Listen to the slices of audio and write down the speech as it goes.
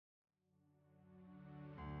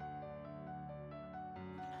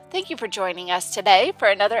Thank you for joining us today for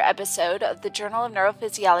another episode of the Journal of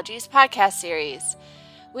Neurophysiology's podcast series.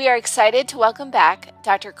 We are excited to welcome back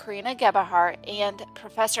Dr. Karina Gebhardt and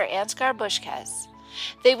Professor Ansgar Bushkes.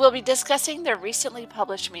 They will be discussing their recently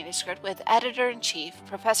published manuscript with Editor-in-Chief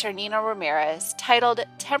Professor Nino Ramirez titled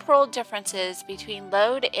Temporal Differences Between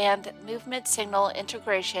Load and Movement Signal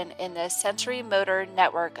Integration in the Sensorimotor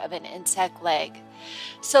Network of an Insect Leg.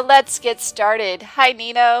 So let's get started. Hi,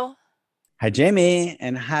 Nino. Hi, Jamie,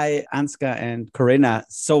 and hi, Ansgar and Corinna.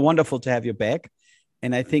 So wonderful to have you back.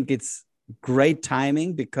 And I think it's great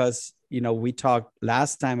timing because, we talked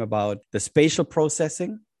last time about the spatial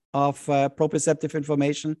processing of proprioceptive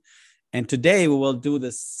information. And today we will do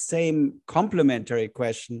the same complementary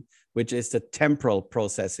question, which is the temporal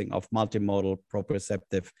processing of multimodal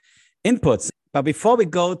proprioceptive inputs. But before we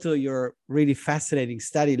go to your really fascinating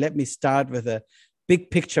study, let me start with a big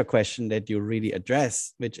picture question that you really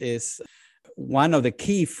address, which is one of the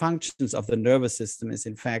key functions of the nervous system is,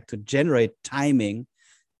 in fact, to generate timing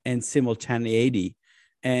and simultaneity.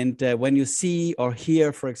 And when you see or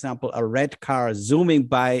hear, for example, a red car zooming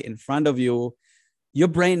by in front of you, your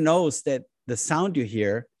brain knows that the sound you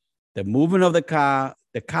hear, the movement of the car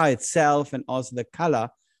itself, and also the color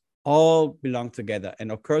all belong together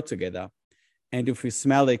and occur together. And if you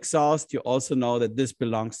smell the exhaust, you also know that this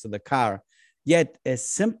belongs to the car. Yet, as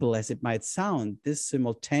simple as it might sound, this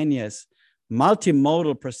simultaneous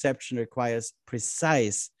multimodal perception requires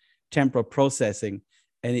precise temporal processing,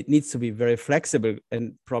 and it needs to be very flexible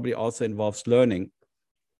and probably also involves learning.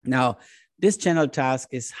 Now, this general task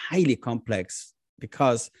is highly complex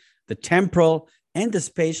because the temporal and the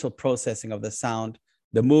spatial processing of the sound,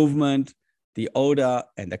 the movement, the odor,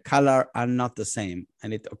 and the color are not the same,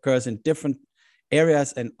 and it occurs in different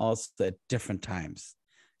areas and also at different times.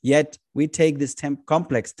 Yet, we take this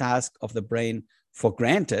complex task of the brain for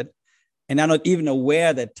granted and are not even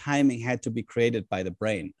aware that timing had to be created by the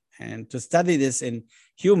brain. And to study this in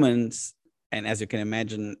humans, and as you can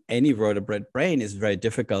imagine, any vertebrate brain is very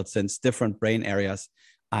difficult since different brain areas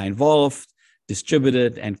are involved,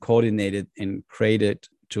 distributed, and coordinated and created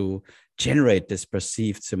to generate this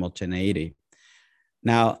perceived simultaneity.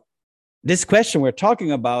 Now, this question we're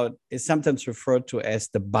talking about is sometimes referred to as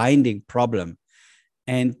the binding problem.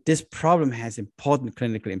 And this problem has important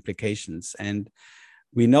clinical implications. And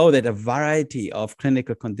we know that a variety of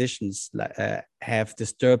clinical conditions have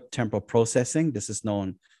disturbed temporal processing. This is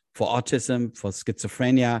known for autism, for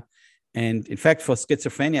schizophrenia. And in fact, for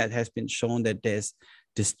schizophrenia, it has been shown that there's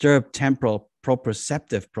disturbed temporal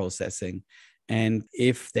proprioceptive processing. And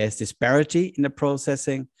if there's disparity in the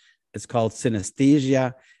processing, it's called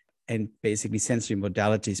synesthesia. And basically, sensory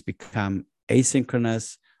modalities become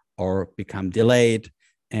asynchronous or become delayed.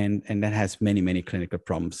 And that has many, many clinical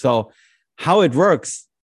problems. So how it works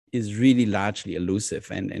is really largely elusive.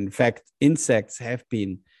 And in fact, insects have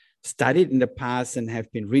been studied in the past and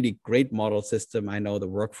have been really great model system. I know the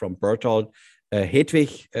work from Bertolt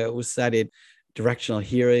Hedwig, who studied directional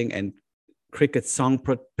hearing and cricket song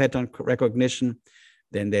pattern recognition.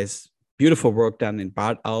 Then there's beautiful work done in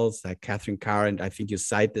barred owls like Catherine Carr, and I think you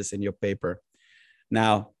cite this in your paper.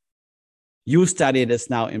 Now, you study this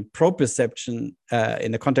now in proprioception,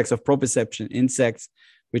 in the context of proprioception insects,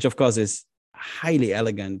 which of course is highly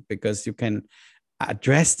elegant because you can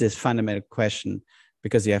address this fundamental question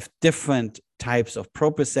because you have different types of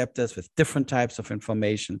proprioceptors with different types of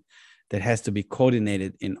information that has to be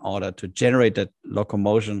coordinated in order to generate that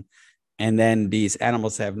locomotion. And then these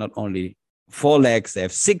animals have not only 4 legs, they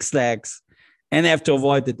have 6 legs, and they have to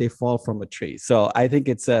avoid that they fall from a tree. So I think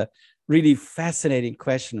it's a really fascinating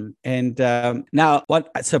question. And now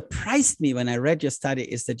what surprised me when I read your study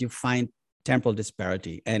is that you find temporal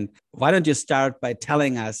disparity. And why don't you start by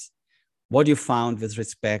telling us what you found with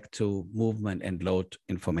respect to movement and load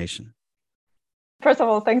information? First of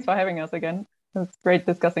all, thanks for having us again. It's great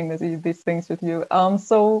discussing these things with you.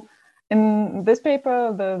 So in this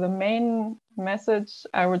paper, the main message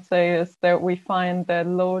I would say is that we find that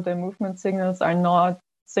load and movement signals are not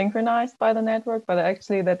synchronized by the network, but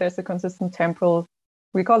actually that there's a consistent temporal,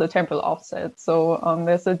 we call it temporal offset. So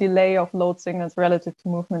there's a delay of load signals relative to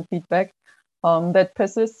movement feedback that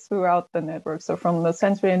persists throughout the network. So from the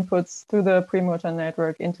sensory inputs to the premotor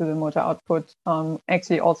network into the motor output,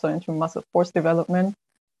 actually also into muscle force development.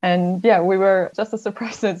 And yeah, we were just as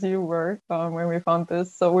surprised as you were when we found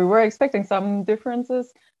this. So we were expecting some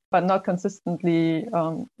differences, but not consistently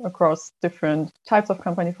across different types of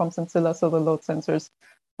company-formed sensilla, so the load sensors,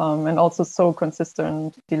 and also so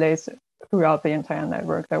consistent delays throughout the entire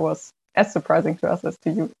network. That was as surprising to us as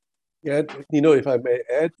to you. Yeah, Nino, if I may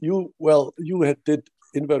add, you did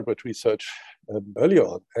invertebrate research earlier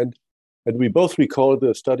on, and And we both recall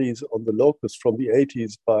the studies on the locus from the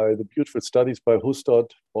 80s by the beautiful studies by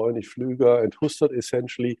Hustad, Bräunig-Pflüger, and Hustad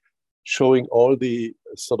essentially showing all the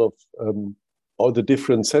all the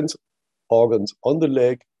different sense organs on the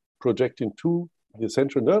leg projecting to the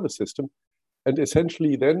central nervous system, and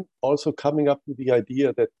essentially then also coming up with the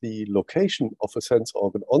idea that the location of a sense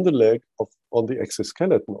organ on the leg, on the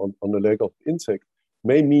exoskeleton, on the leg of the insect,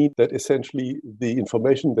 may mean that essentially the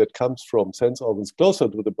information that comes from sense organs closer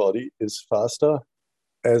to the body is faster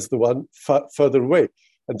as the one further away.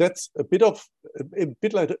 And that's a bit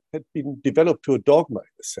like it had been developed to a dogma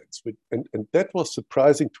in a sense. And that was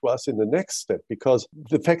surprising to us in the next step, because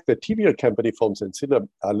the fact that tibial campaniform sensilla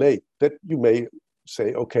are late, that you may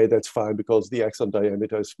say, okay, that's fine because the axon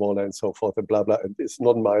diameter is smaller and so forth and blah, blah, and it's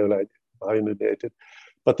non-myelinated.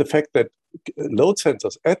 But the fact that load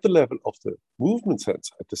sensors at the level of the movement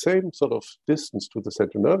sensor, at the same sort of distance to the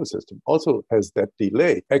central nervous system, also has that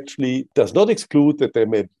delay, actually does not exclude that there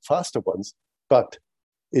may be faster ones, but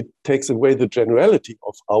it takes away the generality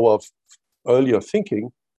of our earlier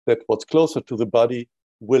thinking that what's closer to the body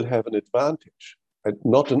will have an advantage and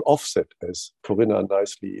not an offset, as Corinna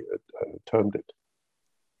nicely termed it.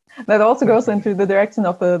 That also goes into the direction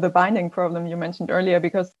of the binding problem you mentioned earlier,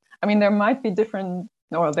 because, I mean, there might be different,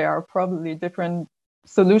 or there are probably different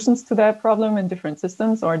solutions to that problem in different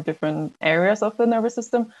systems or different areas of the nervous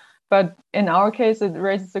system. But in our case, it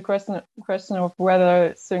raises the question of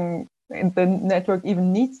whether the network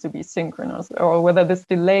even needs to be synchronous, or whether this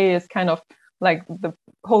delay is kind of like the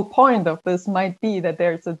whole point of this might be that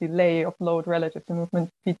there's a delay of load relative to movement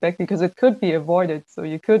feedback, because it could be avoided. So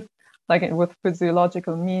you could, like with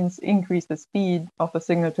physiological means, increase the speed of the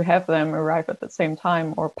signal to have them arrive at the same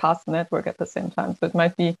time or pass the network at the same time. So it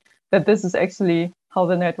might be that this is actually how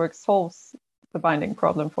the network solves the binding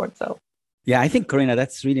problem for itself. Yeah, I think, Corinna,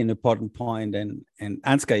 that's really an important point. And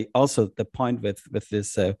Ansgar, also the point with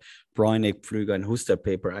this Bräunig, Pflüger, and Hustad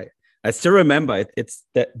paper, I still remember it. It's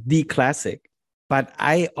the classic. But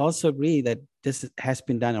I also agree that this has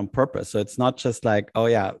been done on purpose. So it's not just like,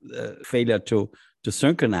 failure to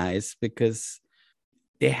synchronize, because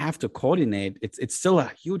they have to coordinate. It's still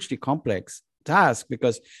a hugely complex task,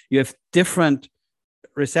 because you have different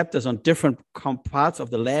receptors on different parts of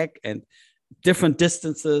the leg and different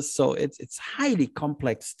distances. So it's highly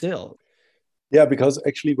complex still. Yeah, because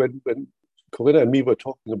actually when Corinna and me were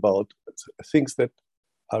talking about things that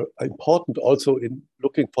are important also in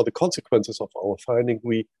looking for the consequences of our finding,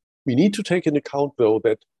 we need to take into account, though,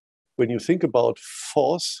 that when you think about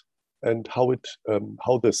force and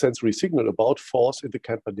how the sensory signal about force in the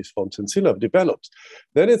campaniform sensilla develops,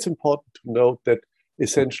 then it's important to note that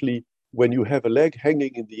essentially when you have a leg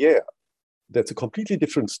hanging in the air, that's a completely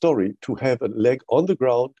different story to have a leg on the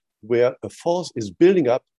ground where a force is building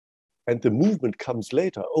up and the movement comes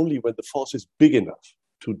later, only when the force is big enough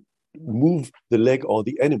to move the leg or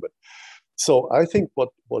the animal. So I think what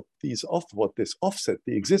this offset,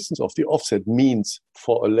 the existence of the offset, means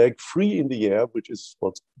for a leg free in the air, which is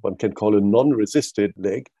what one can call a non-resisted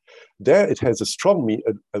leg, there it has a strong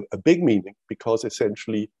a big meaning, because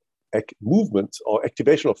essentially movements or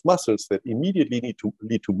activation of muscles that immediately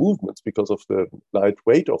lead to movements because of the light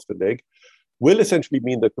weight of the leg will essentially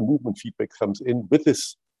mean that the movement feedback comes in with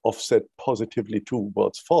this offset positively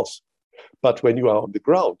towards force. But when you are on the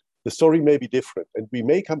ground, the story may be different. And we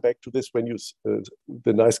may come back to this when you,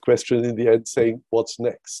 the nice question in the end saying, what's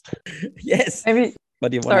next? Yes. Maybe.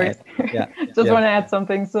 What do you want to add? Yeah. Want to add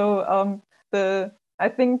something. So I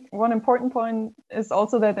think one important point is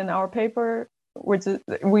also that in our paper, which is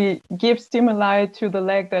we give stimuli to the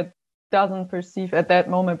leg that doesn't perceive at that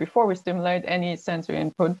moment before we stimulate any sensory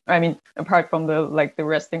input. I mean, apart from the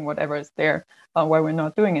resting, whatever is there, where we're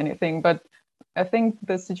not doing anything. But I think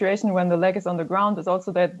the situation when the leg is on the ground is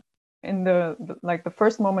also that in the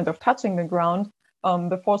first moment of touching the ground,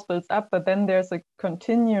 the force builds up, but then there's a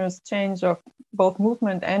continuous change of both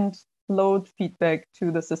movement and load feedback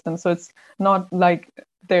to the system. So it's not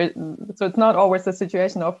it's not always a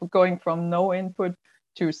situation of going from no input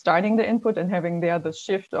to starting the input and having there the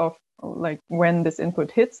shift of when this input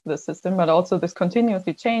hits the system, but also this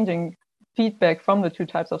continuously changing feedback from the two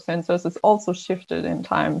types of sensors is also shifted in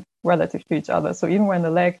time relative to each other. So even when the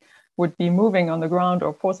leg would be moving on the ground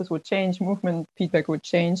or forces would change, movement feedback would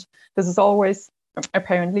change. This is always,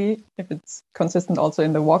 apparently, if it's consistent also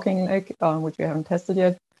in the walking leg, which we haven't tested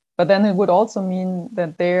yet, but then it would also mean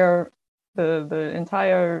that the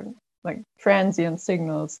entire transient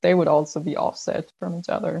signals, they would also be offset from each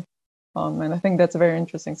other. And I think that's a very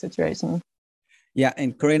interesting situation. Yeah,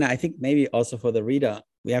 and Corinna, I think maybe also for the reader,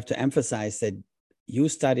 we have to emphasize that you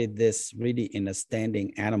studied this really in a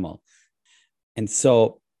standing animal. And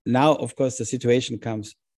so now, of course, the situation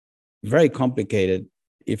comes very complicated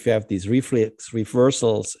if you have these reflex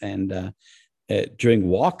reversals and during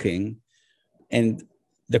walking. And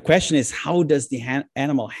the question is, how does the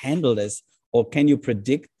animal handle this? Or can you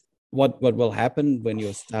predict what will happen when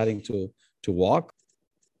you're starting to walk?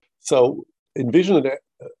 So envision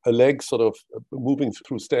a leg sort of moving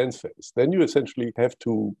through stance phase. Then you essentially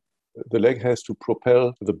the leg has to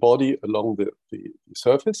propel the body along the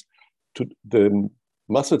surface. The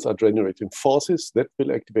muscles are generating forces that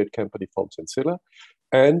will activate campaniform sensilla.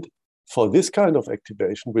 And for this kind of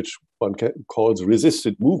activation, which one calls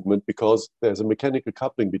resisted movement, because there's a mechanical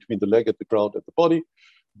coupling between the leg and the ground and the body,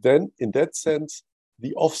 then in that sense,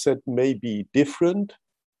 the offset may be different,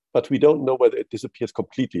 but we don't know whether it disappears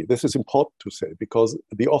completely. This is important to say, because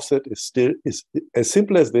the offset is as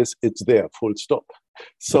simple as this, it's there, full stop.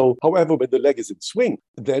 So, however, when the leg is in swing,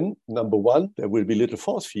 then number one, there will be little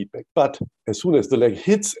force feedback. But as soon as the leg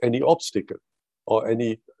hits any obstacle or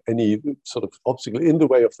any sort of obstacle in the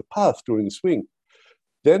way of the path during the swing,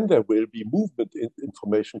 then there will be movement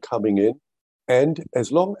information coming in. And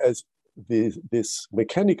as long as this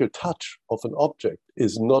mechanical touch of an object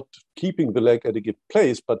is not keeping the leg at a given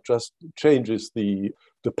place, but just changes the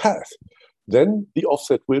path, then the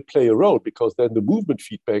offset will play a role, because then the movement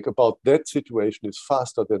feedback about that situation is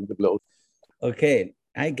faster than the blow. Okay,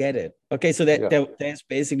 I get it. Okay, so there's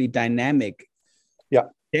basically dynamic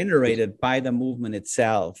generated by the movement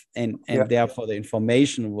itself, and therefore the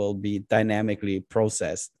information will be dynamically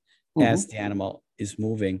processed as the animal is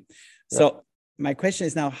moving. So my question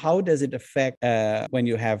is now, how does it affect when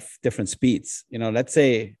you have different speeds? Let's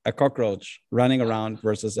say a cockroach running around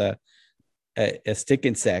versus a stick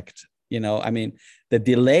insect. The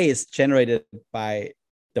delay is generated by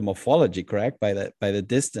the morphology, correct? By the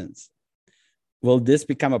distance. Will this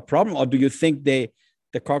become a problem, or do you think the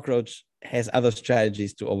cockroach has other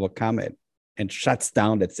strategies to overcome it and shuts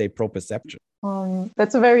down, let's say, proprioception?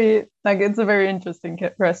 That's a very interesting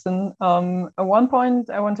question. One point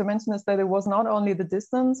I want to mention is that it was not only the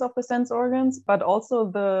distance of the sense organs, but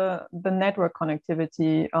also the network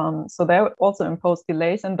connectivity. So that also imposed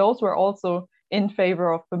delays, and those were also in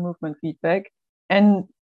favor of the movement feedback. And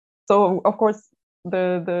so, of course,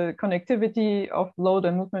 the connectivity of load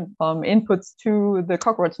and movement inputs to the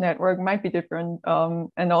cockroach network might be different,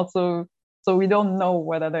 and also, so we don't know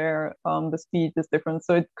whether the speed is different.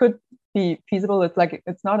 So it could be feasible.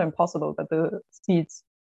 It's not impossible that the speeds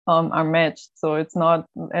are matched. So it's not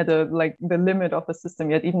at the limit of the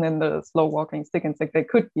system yet. Even in the slow walking stick insect, they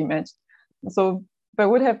could be matched. So if I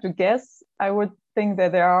would have to guess, I would think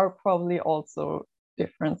that there are probably also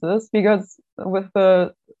differences, because with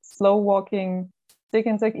the slow walking stick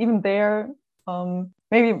insect, even there,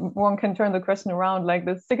 maybe one can turn the question around, like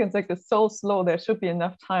the stick insect is so slow, there should be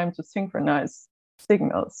enough time to synchronize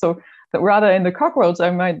signals. So that rather in the cockroach,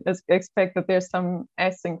 I might expect that there's some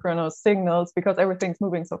asynchronous signals, because everything's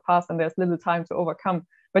moving so fast and there's little time to overcome.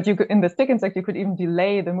 But in the stick insect, you could even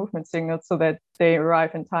delay the movement signals so that they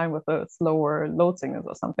arrive in time with a slower load signals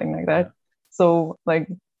or something like that. So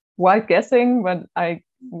wild guessing, but I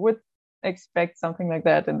would expect something like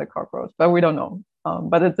that in the cockroach, but we don't know.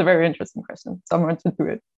 But it's a very interesting question. Someone to do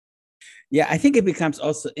it. Yeah, I think it becomes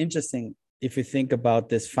also interesting if you think about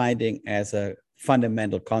this finding as a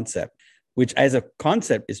fundamental concept, which as a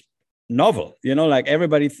concept is novel. Like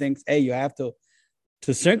everybody thinks, hey, you have to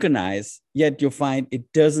synchronize, yet you find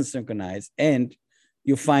it doesn't synchronize. And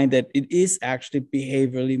you find that it is actually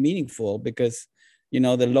behaviorally meaningful, because,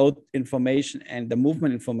 the load information and the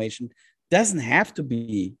movement information doesn't have to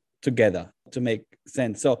be together to make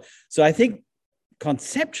sense. So I think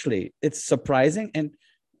conceptually it's surprising,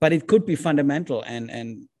 but it could be fundamental,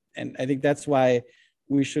 and I think that's why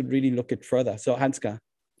we should really look it further. So Ansgar.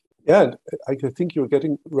 Yeah, and I think you're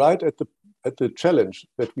getting right at the challenge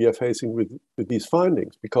that we are facing with these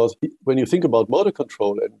findings, because when you think about motor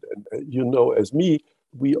control, and as me,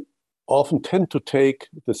 we often tend to take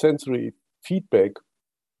the sensory feedback,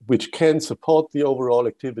 which can support the overall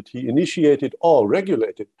activity, initiated or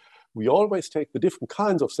regulated. We always take the different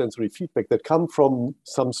kinds of sensory feedback that come from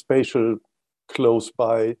some spatial close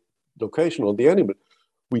by location on the animal.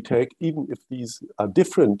 We take, even if these are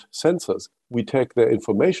different sensors, we take their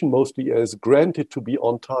information mostly as granted to be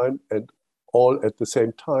on time and all at the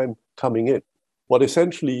same time coming in. What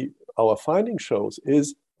essentially our finding shows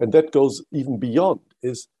is, and that goes even beyond,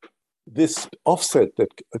 is this offset that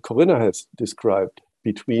Corinna has described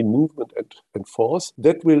between movement and force,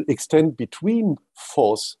 that will extend between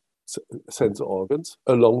force sense organs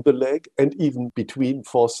along the leg, and even between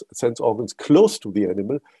force sense organs close to the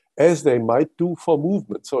animal, as they might do for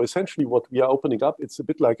movement. So essentially what we are opening up, it's a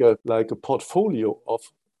bit like a portfolio of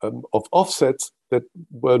of offsets that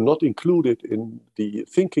were not included in the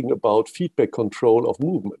thinking about feedback control of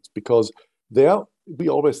movements, because there we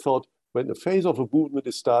always thought when a phase of a movement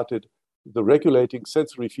is started, the regulating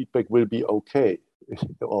sensory feedback will be okay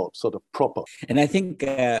or sort of proper. And I think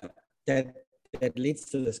that leads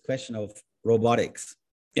to this question of robotics,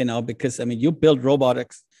 because I mean, you build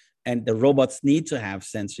robotics and the robots need to have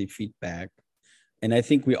sensory feedback. And I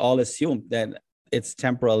think we all assume that it's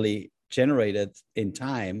temporally generated in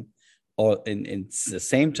time or in the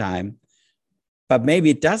same time, but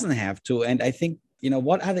maybe it doesn't have to. And I think,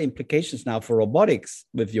 what are the implications now for robotics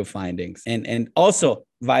with your findings? And also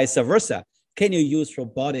vice versa. Can you use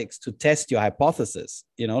robotics to test your hypothesis,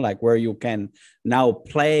 like where you can now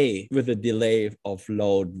play with the delay of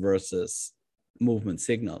load versus movement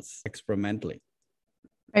signals experimentally?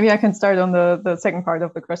 Maybe I can start on the second part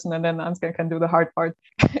of the question, and then Ansgar can do the hard part.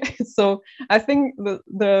 So I think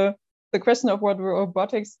the question of what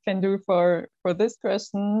robotics can do for this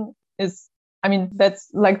question is, I mean,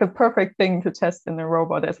 that's like the perfect thing to test in a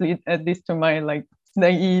robot, at least to my like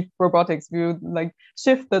naive robotics view, like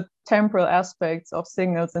shift the temporal aspects of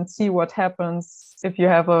signals and see what happens if you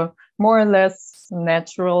have a more or less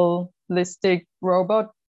naturalistic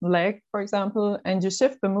robot leg, for example, and you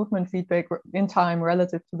shift the movement feedback in time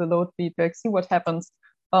relative to the load feedback, see what happens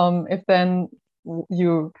if then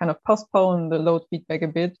you kind of postpone the load feedback a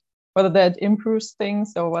bit, whether that improves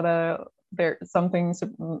things or whether there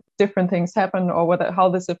different things happen, or how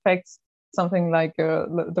this affects something like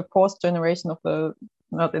the force generation of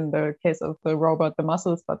not in the case of the robot, the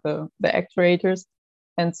muscles, but the actuators.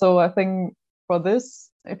 And so I think for this,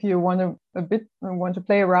 if you want to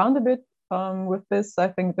play around a bit with this, I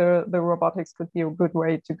think the robotics could be a good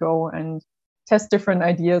way to go and test different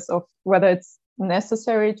ideas of whether it's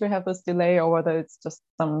necessary to have this delay or whether it's just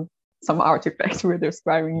some artifact we're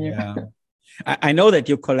describing here. Yeah. I know that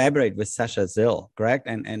you collaborate with Sasha Zill, correct?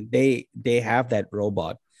 And they have that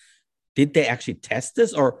robot. Did they actually test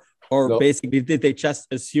this, or No. basically did they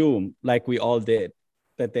just assume, like we all did,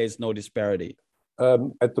 that there's no disparity?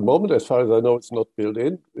 At the moment, as far as I know, it's not built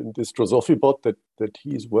in this Drosophil bot that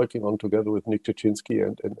he's working on together with Nick Jaczynski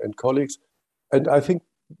and colleagues. And I think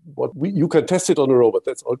you can test it on a robot.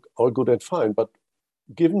 That's all good and fine. But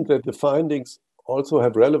given that the findings also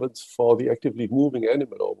have relevance for the actively moving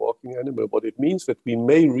animal or walking animal, what it means that we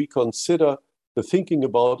may reconsider the thinking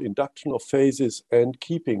about induction of phases and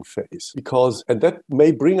keeping phase, and that may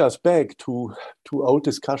bring us back to old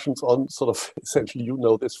discussions on sort of essentially,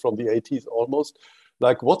 this from the 80s almost,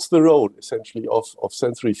 like what's the role essentially of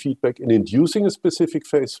sensory feedback in inducing a specific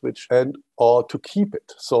phase switch or to keep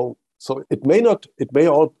it. So it may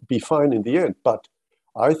all be fine in the end, but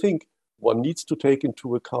I think one needs to take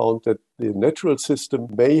into account that the natural system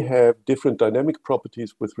may have different dynamic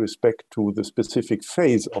properties with respect to the specific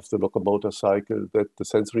phase of the locomotor cycle that the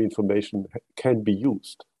sensory information can be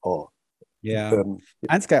used.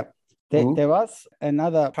 Ansgar, there was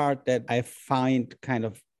another part that I find kind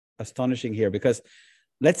of astonishing here, because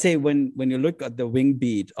let's say when you look at the wing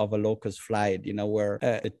beat of a locust flight, where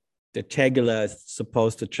the tegula is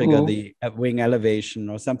supposed to trigger the wing elevation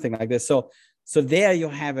or something like this. So there you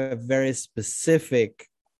have a very specific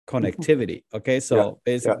connectivity. Okay, so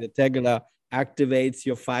basically the tegula activates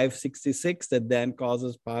your 566 that then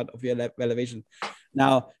causes part of your elevation.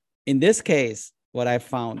 Now, in this case, what I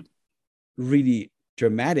found really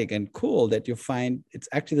dramatic and cool that you find it's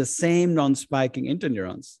actually the same non-spiking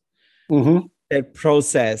interneurons that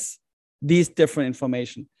process these different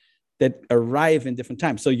information that arrive in different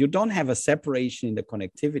times. So you don't have a separation in the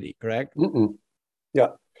connectivity, correct?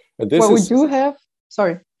 Yeah. And we do have,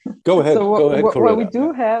 sorry. Go ahead. So go ahead, what we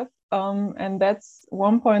do have, and that's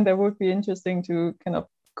one point that would be interesting to kind of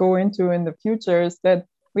go into in the future, is that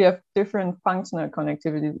we have different functional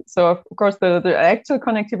connectivity. So of course, the actual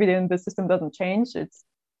connectivity in the system doesn't change.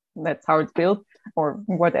 That's how it's built or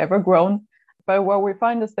whatever grown. But what we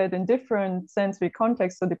find is that in different sensory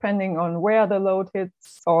contexts, so depending on where the load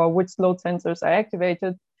hits or which load sensors are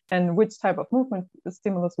activated, and which type of movement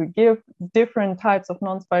stimulus we give, different types of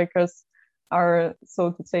non-spikers are,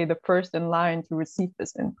 so to say, the first in line to receive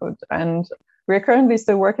this input. And we're currently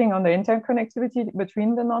still working on the interconnectivity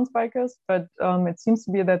between the non-spikers, but it seems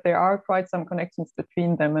to be that there are quite some connections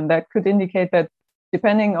between them. And that could indicate that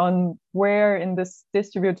depending on where in this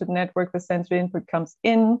distributed network the sensory input comes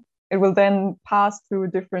in, it will then pass through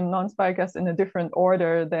different non-spikers in a different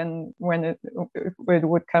order than when it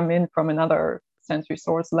would come in from another sensory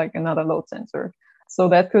source, like another load sensor. So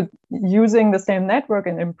that could, using the same network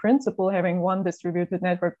and in principle having one distributed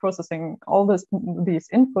network processing all these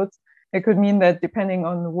inputs, it could mean that depending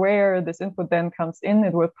on where this input then comes in,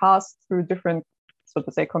 it will pass through different so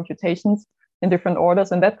to say, computations in different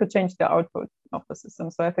orders, and that could change the output of the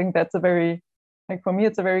system. So I think that's a very, like for me,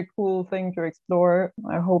 it's a very cool thing to explore.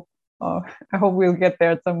 I hope we'll get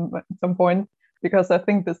there at some point, because I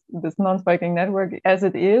think this non-spiking network as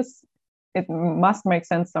it is, it must make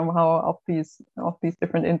sense somehow of these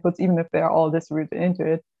different inputs, even if they are all distributed into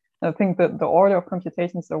it. And I think that the order of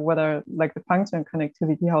computations, or whether like the function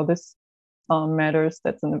connectivity, how this matters,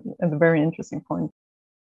 that's a very interesting point.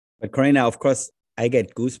 But Corina, of course, I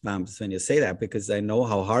get goosebumps when you say that, because I know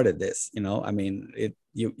how hard it is. I mean,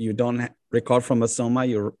 you don't record from a soma,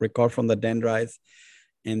 you record from the dendrites,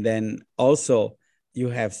 and then also you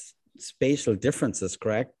have spatial differences,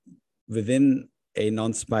 correct, within a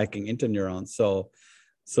non-spiking interneuron. So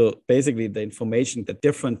basically the information, the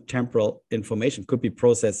different temporal information could be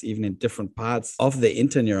processed even in different parts of the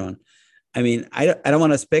interneuron. I mean, I don't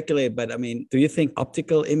want to speculate, but I mean, do you think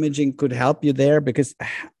optical imaging could help you there? Because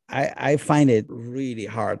I find it really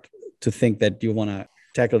hard to think that you want to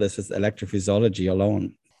tackle this with electrophysiology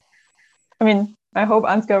alone. I mean, I hope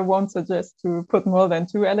Ansgar won't suggest to put more than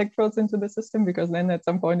 2 electrodes into the system, because then at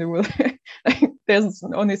some point it will there's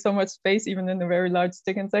only so much space, even in a very large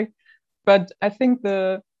stick insect. But I think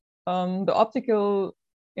the optical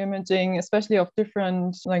imaging, especially of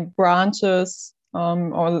different like branches,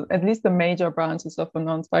 or at least the major branches of a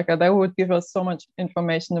non-spiker, that would give us so much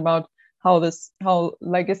information about how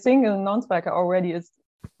like a single non-spiker already is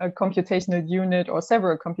a computational unit or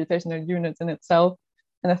several computational units in itself.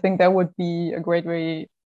 And I think that would be a great way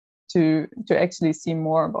to actually see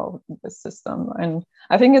more about this system. And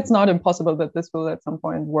I think it's not impossible that this will at some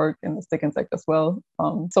point work in the stick insect as well.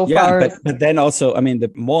 But then also, I mean,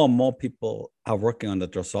 the more and more people are working on the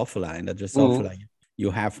Drosophila, and the Drosophila,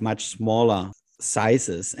 you have much smaller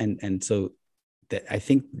sizes, and so I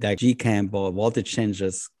think that G-camp or voltage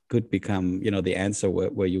changes could become, the answer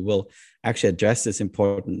where you will actually address this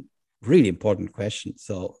really important question.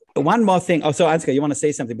 So one more thing. Also, Ansgar, you want to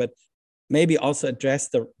say something, but maybe also address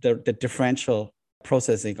the differential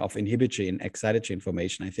processing of inhibitory and excitatory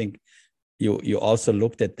information. I think you also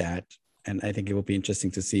looked at that, and I think it will be interesting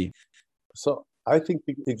to see. So I think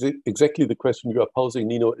exactly the question you are posing,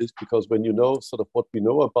 Nino, is because when you know sort of what we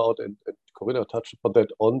know about, and Corina touched upon that,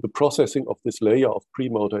 on the processing of this layer of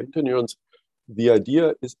premotor interneurons, the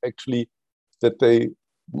idea is actually that they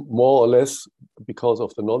more or less, because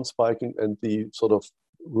of the non-spiking and the sort of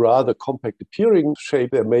rather compact appearing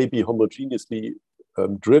shape, they may be homogeneously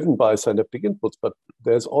driven by synaptic inputs, but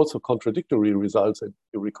there's also contradictory results. And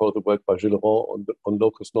you recall the work by Gilleron on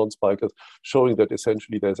locus non-spikers, showing that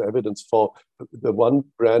essentially there's evidence for the one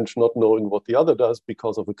branch not knowing what the other does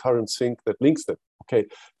because of a current sink that links them. Okay,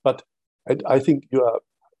 but I think you are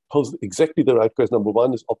posed exactly the right question. Number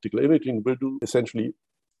one is optical imaging will do essentially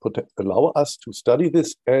allow us to study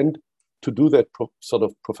this, and to do that sort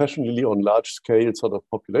of professionally on large scale sort of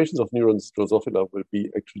populations of neurons. Drosophila will be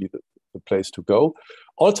actually the place to go.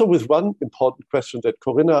 Also with one important question that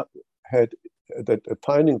Corina had, that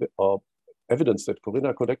finding or evidence that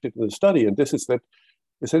Corina collected in the study, and this is that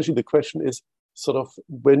essentially the question is sort of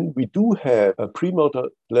when we do have a premotor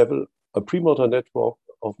network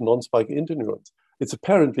of non-spiking interneurons, it's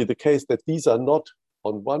apparently the case that these are not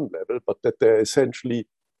on one level, but that they're essentially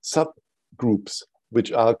subgroups,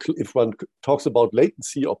 which are, if one talks about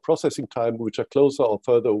latency or processing time, which are closer or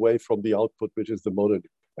further away from the output, which is the motor.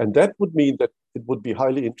 And that would mean that it would be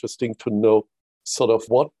highly interesting to know sort of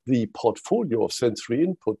what the portfolio of sensory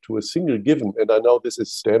input to a single given, and I know this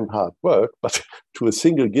is damn hard work, but to a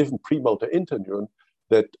single given premotor interneuron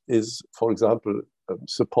that is, for example,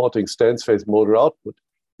 supporting stance phase motor output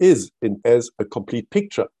is as a complete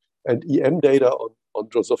picture. And EM data on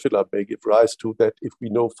Drosophila may give rise to that if we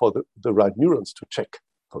know for the right neurons to check,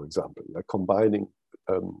 for example, like combining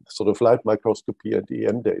sort of light microscopy and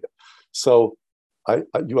EM data. So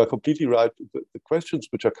you are completely right. The questions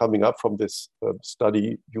which are coming up from this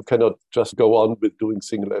study, you cannot just go on with doing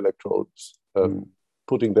single electrodes,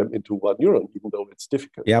 putting them into one neuron, even though it's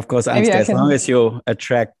difficult. Yeah, of course, Ansgar, as long as you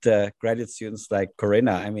attract graduate students like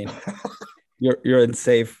Corina, I mean, you're in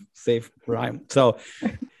safe rhyme. So,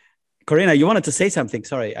 Corina, you wanted to say something.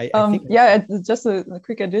 Sorry. I think... Yeah, just a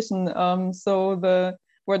quick addition. So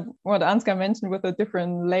what Ansgar mentioned with the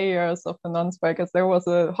different layers of the non-spikers, there was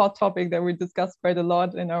a hot topic that we discussed quite a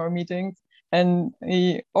lot in our meetings. And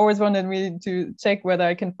he always wanted me to check whether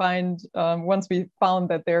I can find, once we found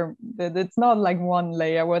that it's not like one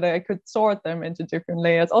layer, whether I could sort them into different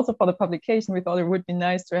layers. Also for the publication, we thought it would be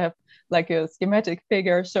nice to have like a schematic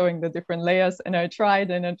figure showing the different layers. And I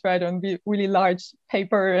tried on really large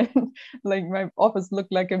paper, and like my office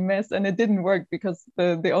looked like a mess, and it didn't work because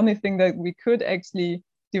the only thing that we could actually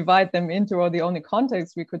divide them into, or the only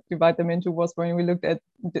context we could divide them into, was when we looked at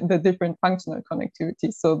the different functional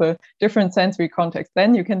connectivities. So the different sensory contexts,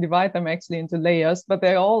 then you can divide them actually into layers, but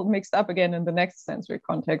they're all mixed up again in the next sensory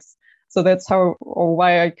context. So that's how, or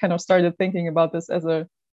why I kind of started thinking about this as a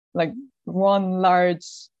like one large,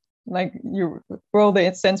 like you roll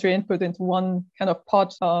the sensory input into one kind of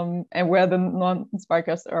pot, and where the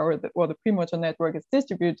non-sparkers or the premotor network is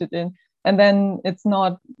distributed in. And then it's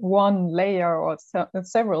not one layer or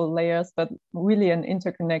several layers, but really an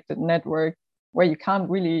interconnected network where you can't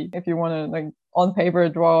really, if you want to like on paper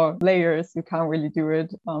draw layers, you can't really do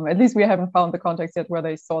it. At least we haven't found the context yet where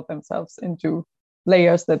they sort themselves into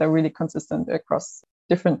layers that are really consistent across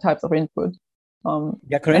different types of input.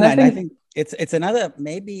 Yeah, Corinna, and I think it's another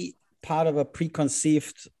maybe part of a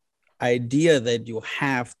preconceived idea that you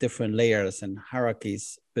have different layers and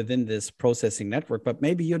hierarchies within this processing network, but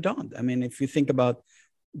maybe you don't. I mean, if you think about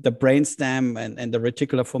the brainstem and the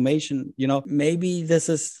reticular formation, you know, maybe this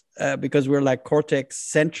is because we're like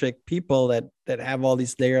cortex-centric people that have all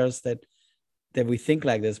these layers that we think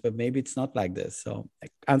like this, but maybe it's not like this. So,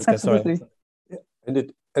 Ansgar, absolutely. Sorry.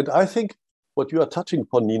 And I think what you are touching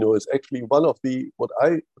upon, Nino, is actually one of what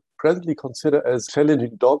I presently consider as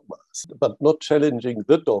challenging dogmas, but not challenging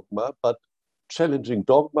the dogma, but challenging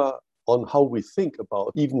dogma on how we think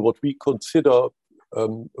about even what we consider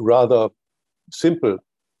rather simple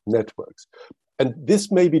networks. And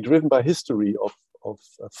this may be driven by history of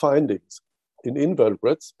findings in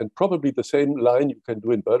invertebrates, and probably the same line you can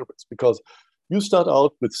do in vertebrates, because you start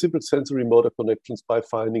out with simple sensorimotor connections by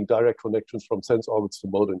finding direct connections from sense organs to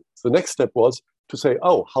motor neurons. The next step was to say,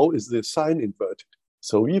 oh, how is the sign inverted?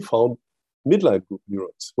 So we found midline group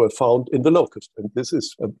neurons were found in the locus. And this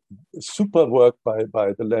is a super work by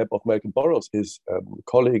the lab of Malcolm Burrows, his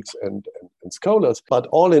colleagues and scholars. But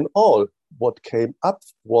all in all, what came up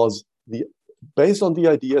was based on the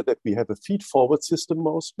idea that we have a feed-forward system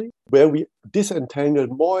mostly, where we disentangle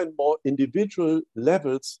more and more individual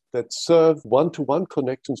levels that serve one-to-one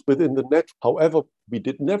connections within the net. However,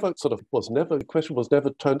 the question was never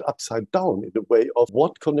turned upside down in the way of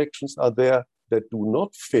what connections are there that do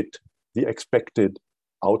not fit the expected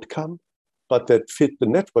outcome, but that fit the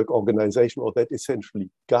network organization, or that essentially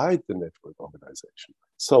guide the network organization.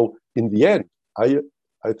 So in the end,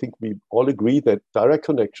 I think we all agree that direct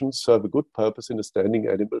connections serve a good purpose in a standing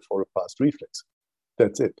animal for a fast reflex.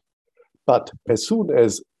 That's it. But as soon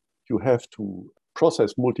as you have to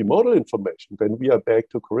process multimodal information, then we are back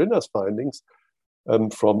to Corinna's findings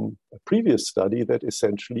from a previous study, that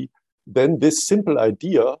essentially then this simple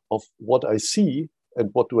idea of what I see and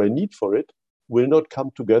what do I need for it will not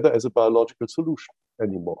come together as a biological solution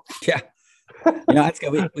anymore. Yeah. You know,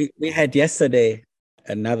 Ansgar, we had yesterday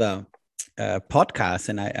another podcast,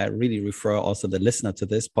 and I really refer also the listener to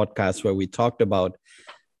this podcast, where we talked about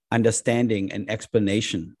understanding and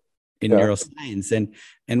explanation in neuroscience.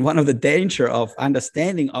 And one of the danger of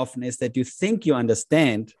understanding often is that you think you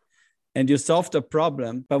understand and you solved a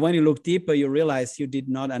problem, but when you look deeper, you realize you did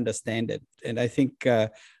not understand it. And I think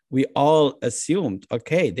we all assumed,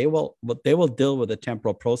 okay, they will deal with the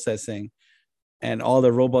temporal processing, and all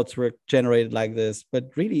the robots were generated like this, but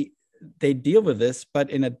really they deal with this, but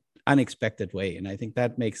in an unexpected way. And I think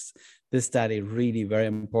that makes this study really very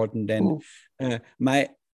important. And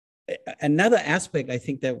another aspect I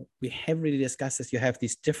think that we haven't really discussed is you have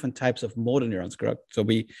these different types of motor neurons, correct? So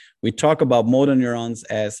we talk about motor neurons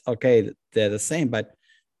as, okay, they're the same, but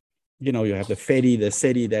you know, you have the fedi, the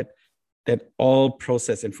sedi, that all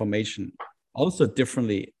process information also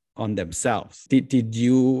differently on themselves. Did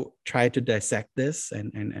you try to dissect this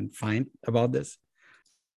and find about this?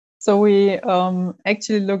 So we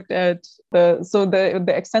actually looked at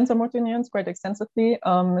the extensor motor neurons quite extensively,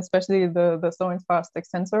 especially the slow and fast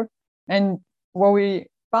extensor. And what we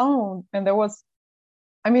found, and there was,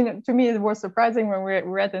 I mean, to me, it was surprising when we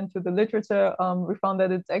read into the literature, we found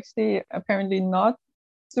that it's actually apparently not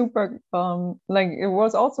super, like it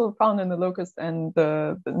was also found in the locus and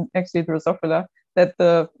actually the Drosophila, that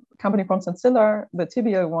the company from Sensilla, the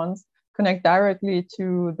tibial ones, connect directly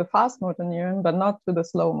to the fast motor neuron, but not to the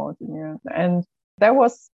slow motor neuron. And that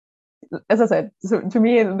was, as I said, so to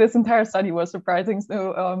me, this entire study was surprising.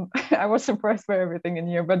 So I was surprised by everything in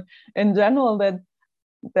here. But in general,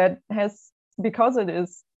 that has, because it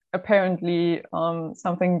is apparently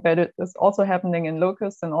something that is also happening in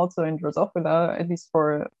locus and also in Drosophila, at least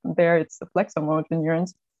for there, it's the flexor motor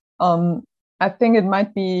neurons. I think it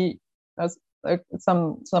might be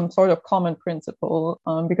some sort of common principle,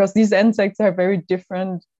 because these insects have very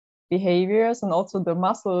different behaviors, and also the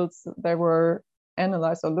muscles that were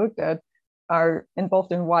analyzed or looked at are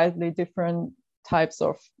involved in wildly different types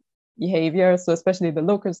of behavior. So especially the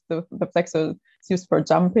locust, the flexor is used for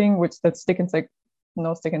jumping, which that stick insect,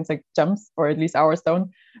 no stick insect jumps, or at least ours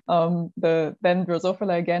don't. Then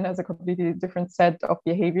Drosophila again has a completely different set of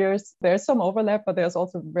behaviors. There's some overlap, but there's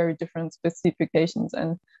also very different specifications.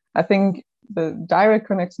 And I think the direct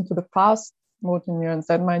connection to the fast motor neurons,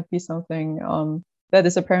 that might be something that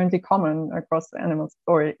is apparently common across animals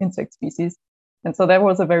or insect species. And so that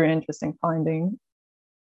was a very interesting finding.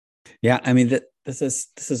 Yeah, I mean, this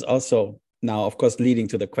is also now, of course, leading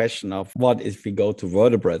to the question of what if we go to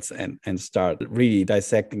vertebrates and start really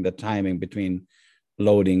dissecting the timing between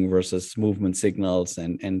loading versus movement signals,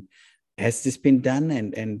 and has this been done,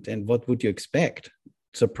 and what would you expect?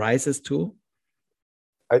 Surprises too?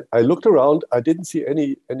 I looked around. I didn't see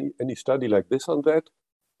any study like this on that.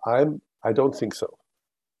 I don't think so.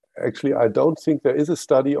 Actually, I don't think there is a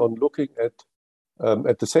study on looking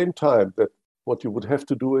at the same time that what you would have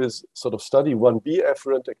to do is sort of study 1B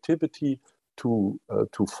afferent activity to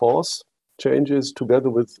force changes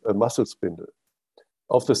together with a muscle spindle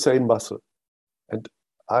of the same muscle. And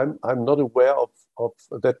I'm not aware of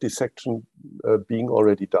that dissection being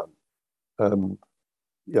already done.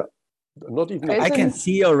 Yeah, not even. I can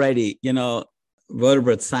see already,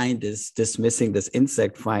 vertebrate scientists dismissing this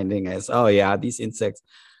insect finding as, oh yeah, these insects,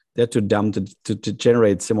 they're too dumb to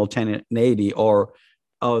generate simultaneity, or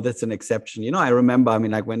oh, that's an exception. I remember,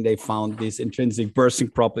 like when they found these intrinsic bursting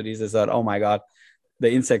properties, they thought, oh my God,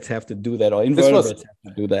 the insects have to do that, or invertebrates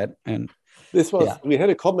have to do that. And we had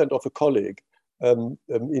a comment of a colleague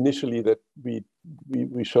initially that we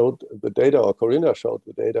showed the data, or Corinna showed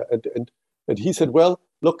the data, and he said, well,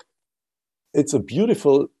 look, it's a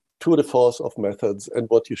beautiful tour de force of methods and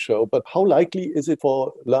what you show, but how likely is it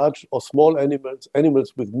for large or small animals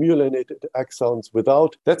with myelinated axons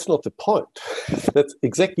without? That's not the point. That's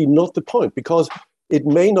exactly not the point, because it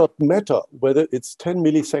may not matter whether it's 10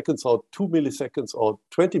 milliseconds or 2 milliseconds or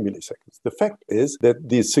 20 milliseconds. The fact is that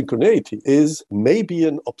the synchronicity is maybe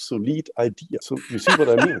an obsolete idea. So you see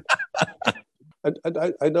what I mean? and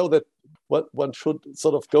I know that one should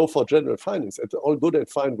sort of go for general findings. It's all good and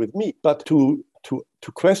fine with me, but to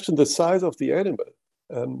question the size of the animal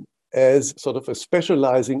as sort of a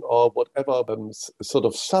specializing or whatever sort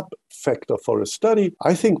of sub-factor for a study,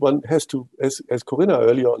 I think one has to, as Corinna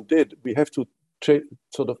earlier on did, we have to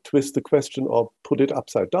sort of twist the question or put it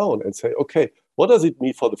upside down and say, okay, what does it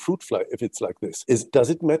mean for the fruit fly if it's like this? Does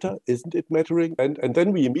it matter? Isn't it mattering? And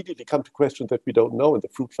then we immediately come to questions that we don't know in the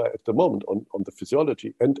fruit fly at the moment on the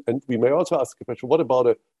physiology. And we may also ask the question, what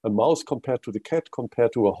about a mouse compared to the cat,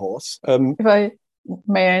 compared to a horse?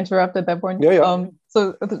 May I interrupt at that point? Yeah.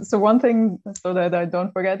 So one thing, so that I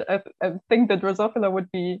don't forget, I think that Drosophila would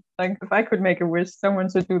be, like, if I could make a wish, someone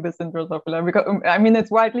should do this in Drosophila, because it's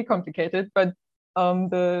widely complicated, but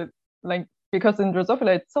because in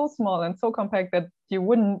Drosophila it's so small and so compact that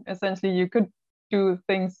you could do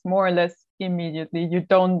things more or less immediately. You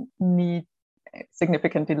don't need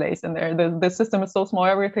significant delays in there. The system is so small,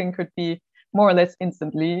 everything could be more or less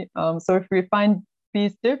instantly. So if we find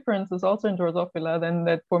these differences also in Drosophila, then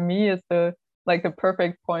that for me is the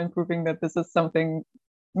perfect point proving that this is something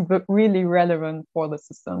really relevant for the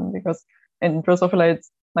system, because in Drosophila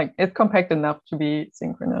it's compact enough to be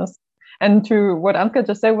synchronous. And to what Ansgar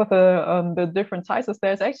just said with the different sizes,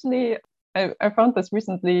 there's actually, I found this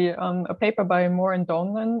recently, a paper by Moore and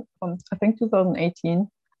Donlan from, I think, 2018,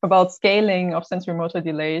 about scaling of sensorimotor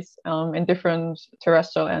delays in different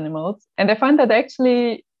terrestrial animals. And I find that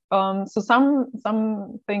actually, so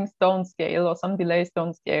some things don't scale, or some delays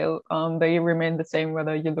don't scale. They remain the same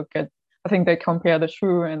whether you look at, I think they compare the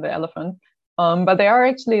shrew and the elephant. But they are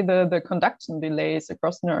actually the conduction delays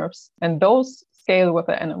across nerves, and those scale with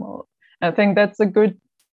the animal. I think that's a good,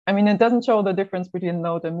 it doesn't show the difference between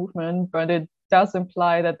load and movement, but it does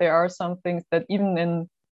imply that there are some things that even in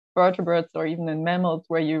vertebrates or even in mammals,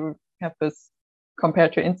 where you have this,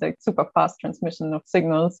 compared to insects, super fast transmission of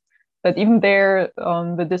signals, that even there,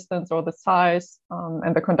 the distance or the size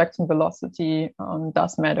and the conduction velocity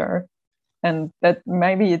does matter. And that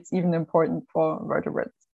maybe it's even important for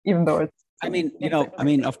vertebrates, even though it's,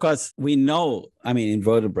 of course, we know, in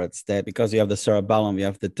vertebrates, that because you have the cerebellum, you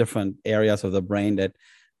have the different areas of the brain that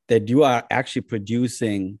you are actually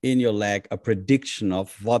producing in your leg a prediction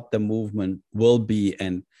of what the movement will be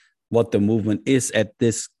and what the movement is at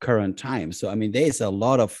this current time. So, there's a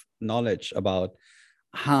lot of knowledge about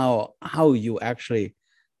how you actually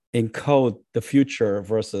encode the future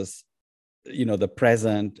versus, the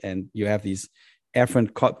present, and you have these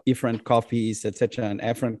efferent copies, etc., and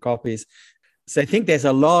efferent copies. So I think there's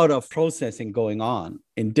a lot of processing going on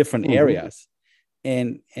in different areas,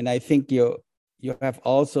 and I think you have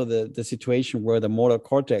also the situation where the motor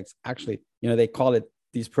cortex actually, they call it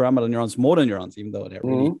these pyramidal neurons motor neurons, even though they're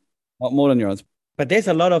really not motor neurons. But there's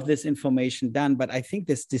a lot of this information done. But I think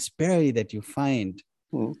this disparity that you find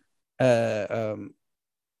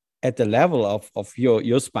at the level of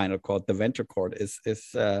your spinal cord, the ventral cord, is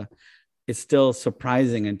still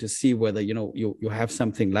surprising. And to see whether you have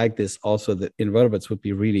something like this, also the invertebrates would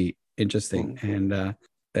be really interesting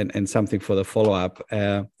and something for the follow-up.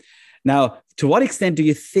 Now, to what extent do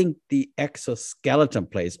you think the exoskeleton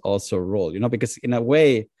plays also a role? Because in a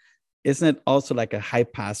way, isn't it also like a high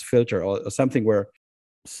pass filter or something where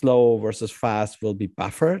slow versus fast will be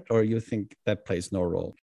buffered, or you think that plays no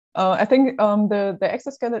role? I think the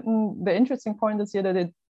exoskeleton, the interesting point is here that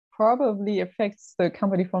it probably affects the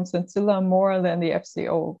campaniform sensilla more than the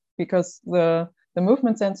FCO, because the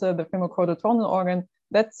movement sensor, the femorocordotonal organ,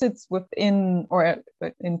 that sits within or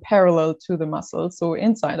in parallel to the muscle, so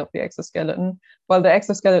inside of the exoskeleton, while the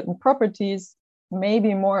exoskeleton properties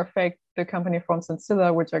maybe more affect the campaniform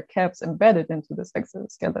sensilla, which are caps embedded into this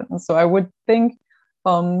exoskeleton. So I would think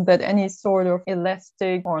that any sort of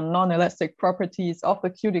elastic or non-elastic properties of the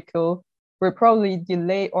cuticle will probably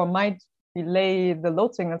delay or might delay the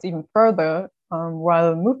load signals even further,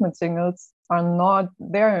 while movement signals are not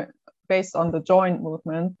there based on the joint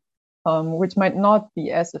movement, which might not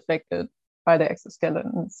be as affected by the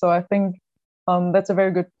exoskeleton. So I think that's a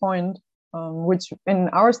very good point, which in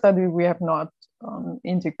our study we have not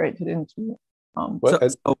integrated into.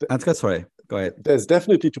 Sorry, go ahead. There's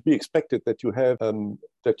definitely to be expected that you have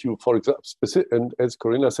for example, and as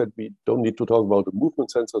Corinna said, we don't need to talk about the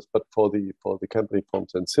movement sensors, but for the campaniform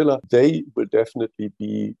sensilla, they will definitely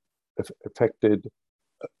be affected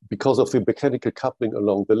because of the mechanical coupling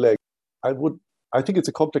along the leg. I think it's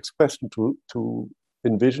a complex question to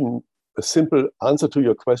envision a simple answer to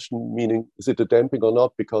your question, meaning is it a damping or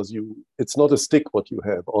not? Because it's not a stick what you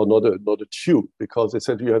have, or not a tube, because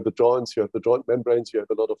essentially you have the joints, you have the joint membranes, you have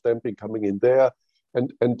a lot of damping coming in there,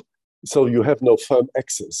 and so you have no firm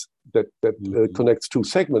axis that connects two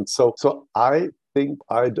segments. So I think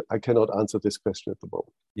I cannot answer this question at the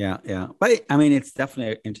moment. Yeah, but I mean it's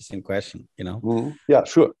definitely an interesting question. Yeah,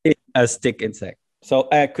 sure. A stick insect. So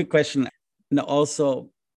a quick question. Also,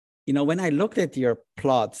 when I looked at your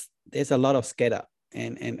plots, there's a lot of scatter.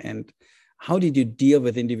 And how did you deal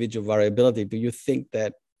with individual variability? Do you think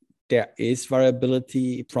that there is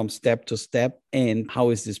variability from step to step? And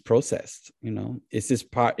how is this processed? Is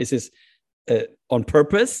this on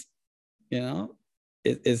purpose?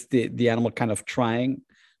 Is the animal kind of trying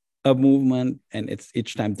a movement and it's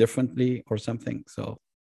each time differently or something? So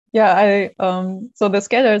yeah, so the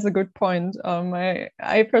scatter is a good point.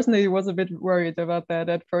 I personally was a bit worried about that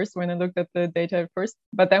at first when I looked at the data at first,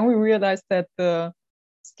 but then we realized that the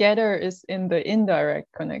scatter is in the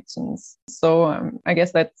indirect connections. So I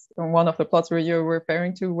guess that's one of the plots where you're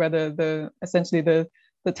referring to, whether essentially the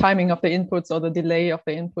timing of the inputs or the delay of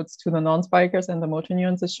the inputs to the non-spikers and the motor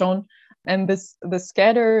neurons is shown. And the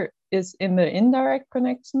scatter is in the indirect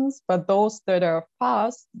connections, but those that are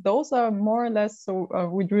fast, those are more or less, so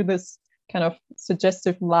we drew this kind of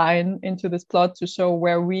suggestive line into this plot to show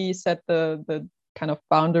where we set the kind of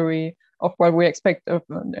boundary of what we expect of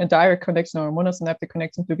a direct connection or a monosynaptic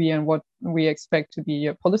connection to be, and what we expect to be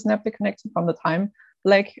a polysynaptic connection from the time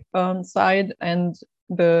lag side. And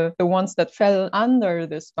the ones that fell under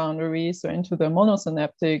this boundary, so into the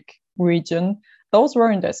monosynaptic region, those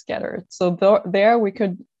weren't as scattered. So there we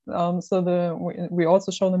could, we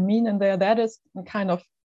also show the mean in there. That is kind of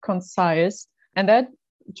concise. And that,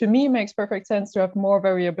 to me, makes perfect sense to have more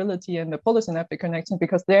variability in the polysynaptic connection,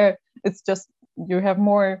 because there it's just, you have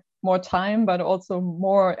more time, but also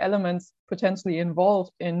more elements potentially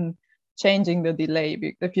involved in changing the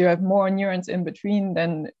delay. If you have more neurons in between,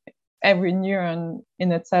 then every neuron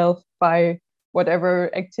in itself, by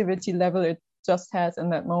whatever activity level it just has in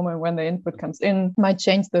that moment when the input comes in, might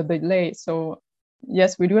change the delay. So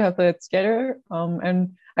yes, we do have that scatter,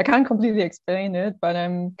 and I can't completely explain it, but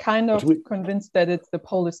I'm kind of convinced that it's the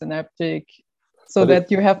polysynaptic, so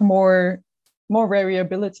that you have more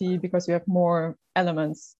variability because you have more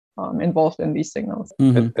elements involved in these signals.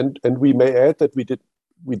 Mm-hmm. And we may add that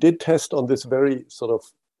we did test on this very sort of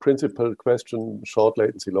principal question, short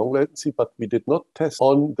latency, long latency, but we did not test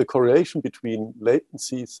on the correlation between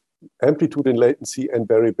latencies, amplitude in latency, and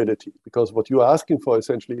variability. Because what you're asking for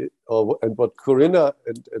essentially, and what Corinna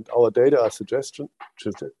and our data are suggesting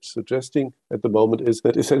at the moment, is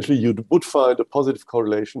that essentially you would find a positive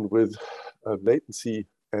correlation with latency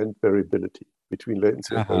and variability, between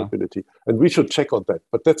latency and variability. And we should check on that.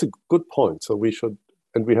 But that's a good point. So we should,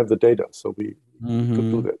 and we have the data, so we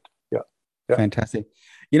could do that. Yeah. Fantastic.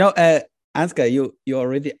 Ansgar, you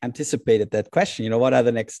already anticipated that question. What are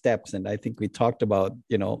the next steps? And I think we talked about,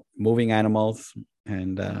 moving animals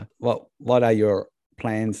and what are your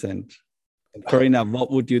plans? And Corinna,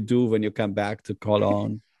 what would you do when you come back to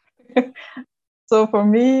Cologne? So for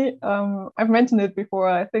me, I've mentioned it before,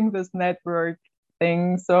 I think this network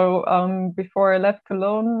thing. So before I left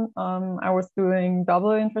Cologne, I was doing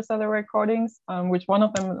double intracellular recordings, which one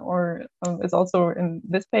of them is also in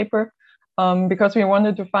this paper, because we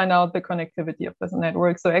wanted to find out the connectivity of this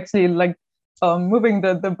network. So actually moving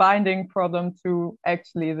the binding problem to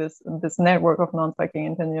actually this network of non-spiking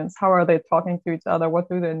intentions. How are they talking to each other? What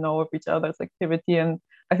do they know of each other's activity? And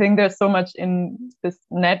I think there's so much in this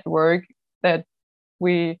network that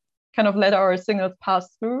we kind of let our signals pass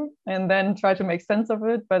through and then try to make sense of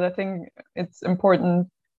it. But I think it's important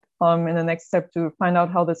in the next step to find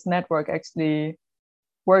out how this network actually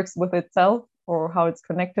works with itself, or how it's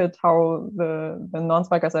connected, how the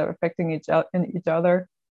non-spikers are affecting each other,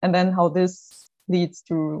 and then how this leads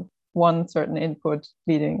to one certain input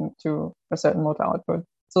leading to a certain motor output.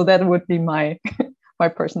 So that would be my my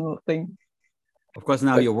personal thing. Of course,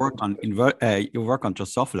 now you work on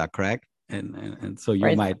Drosophila, correct? And so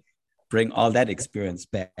you might bring all that experience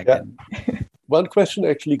back. Yeah. One question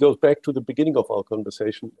actually goes back to the beginning of our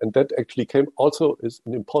conversation, and that actually also is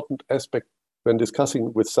an important aspect when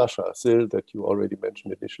discussing with Sasha Sil, that you already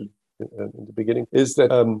mentioned initially in the beginning, is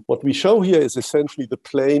that what we show here is essentially the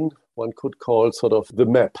plane one could call sort of the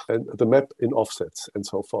map, and the map in offsets and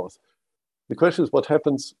so forth. The question is what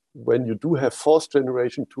happens when you do have forced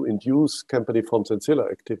generation to induce campaniform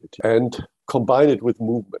sensilla activity and combine it with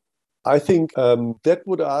movement. I think that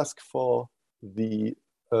would ask for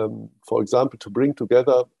for example, to bring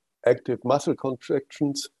together active muscle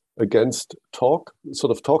contractions against torque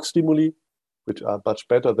stimuli, which are much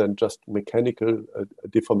better than just mechanical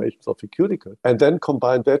deformations of the cuticle, and then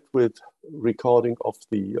combine that with recording of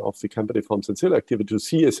the campaniform sensilla activity to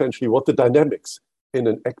see essentially what the dynamics in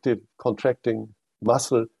an active contracting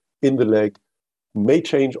muscle in the leg may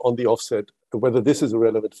change on the offset, whether this is a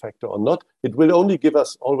relevant factor or not. It will only give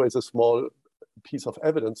us always a small piece of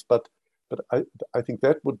evidence, but I think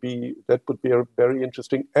that would be very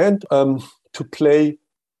interesting, and to play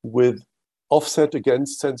with offset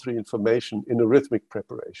against sensory information in a rhythmic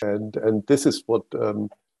preparation. And this is what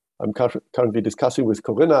I'm currently discussing with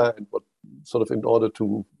Corinna, and what sort of in order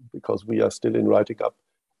to, because we are still in writing up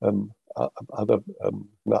other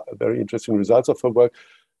very interesting results of her work.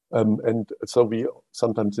 And so we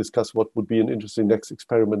sometimes discuss what would be an interesting next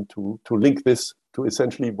experiment to link this to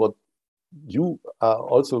essentially what you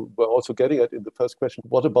were also getting at in the first question.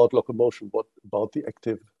 What about locomotion? What about the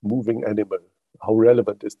active moving animal? How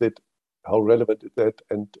relevant is that?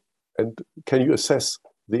 And can you assess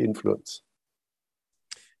the influence?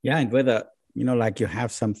 Yeah, and whether like you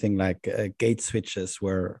have something like gate switches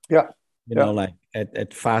where like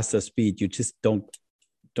at faster speed you just don't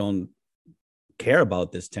care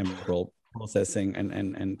about this temporal processing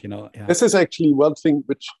and This is actually one thing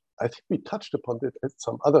which I think we touched upon it at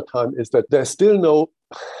some other time, is that there's still no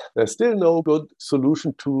good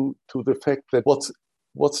solution to the fact that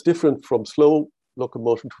what's different from slow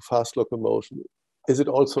locomotion to fast locomotion. Is it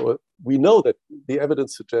also we know that the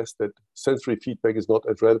evidence suggests that sensory feedback is not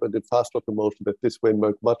as relevant in fast locomotion, that this way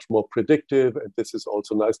much more predictive, and this is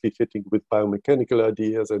also nicely fitting with biomechanical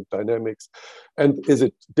ideas and dynamics. And is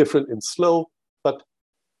it different in slow? But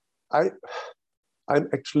I'm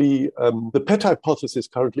actually, the pet hypothesis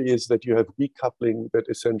currently is that you have decoupling that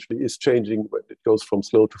essentially is changing when it goes from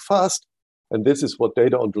slow to fast. And this is what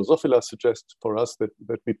data on Drosophila suggests for us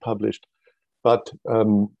that we published. But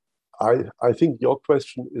I think your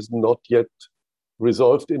question is not yet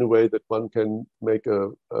resolved in a way that one can make a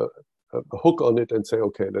hook on it and say,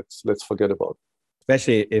 okay, let's forget about it.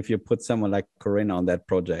 Especially if you put someone like Corinna on that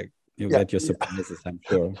project, you get your surprises, I'm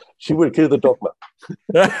sure. She will kill the dogma.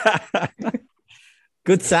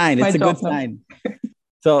 Good sign. It's a good sign.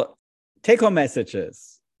 So take-home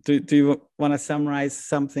messages. Do you want to summarize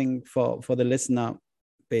something for the listener,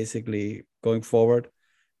 basically, going forward?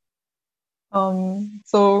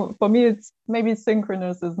 So for me, it's maybe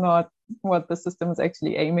synchronous is not what the system is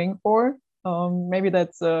actually aiming for. Maybe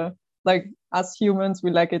that's like as humans, we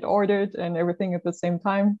like it ordered and everything at the same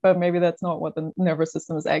time, but maybe that's not what the nervous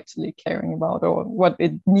system is actually caring about, or what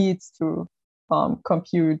it needs to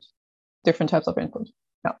compute different types of input.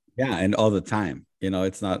 Yeah, and all the time.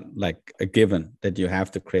 It's not like a given that you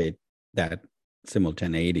have to create that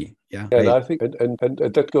simultaneity. Yeah. And I think and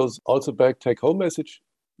that goes also back. Take home message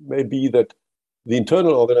may be that the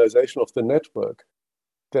internal organization of the network,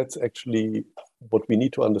 that's actually what we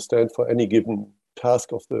need to understand for any given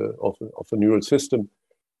task of the neural system,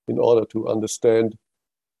 in order to understand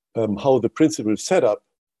how the principal setup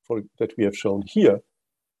that we have shown here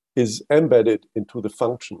is embedded into the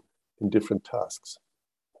function in different tasks.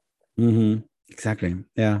 Mm-hmm. Exactly.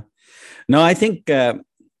 Yeah. No, I think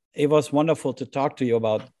it was wonderful to talk to you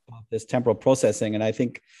about this temporal processing, and I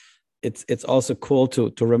think it's also cool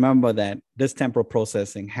to remember that this temporal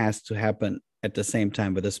processing has to happen at the same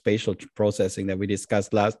time with the spatial processing that we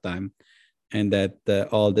discussed last time, and that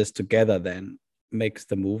all this together then makes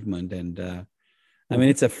the movement. And I mean,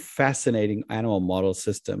 it's a fascinating animal model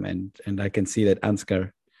system, and I can see that,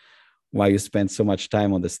 Ansgar, why you spend so much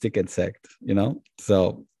time on the stick insect,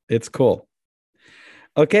 so it's cool.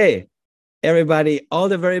 Okay, everybody, all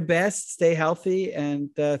the very best. Stay healthy, and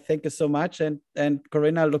thank you so much. And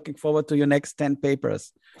Corinna, looking forward to your next 10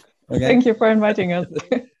 papers. Okay. Thank you for inviting us.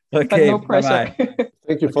 Okay, no pressure.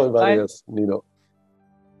 Thank you for inviting us, Nino.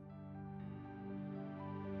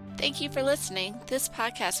 Thank you for listening. This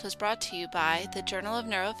podcast was brought to you by the Journal of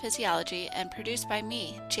Neurophysiology and produced by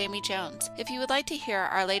me, Jamie Jones. If you would like to hear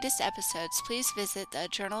our latest episodes, please visit the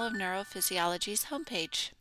Journal of Neurophysiology's homepage.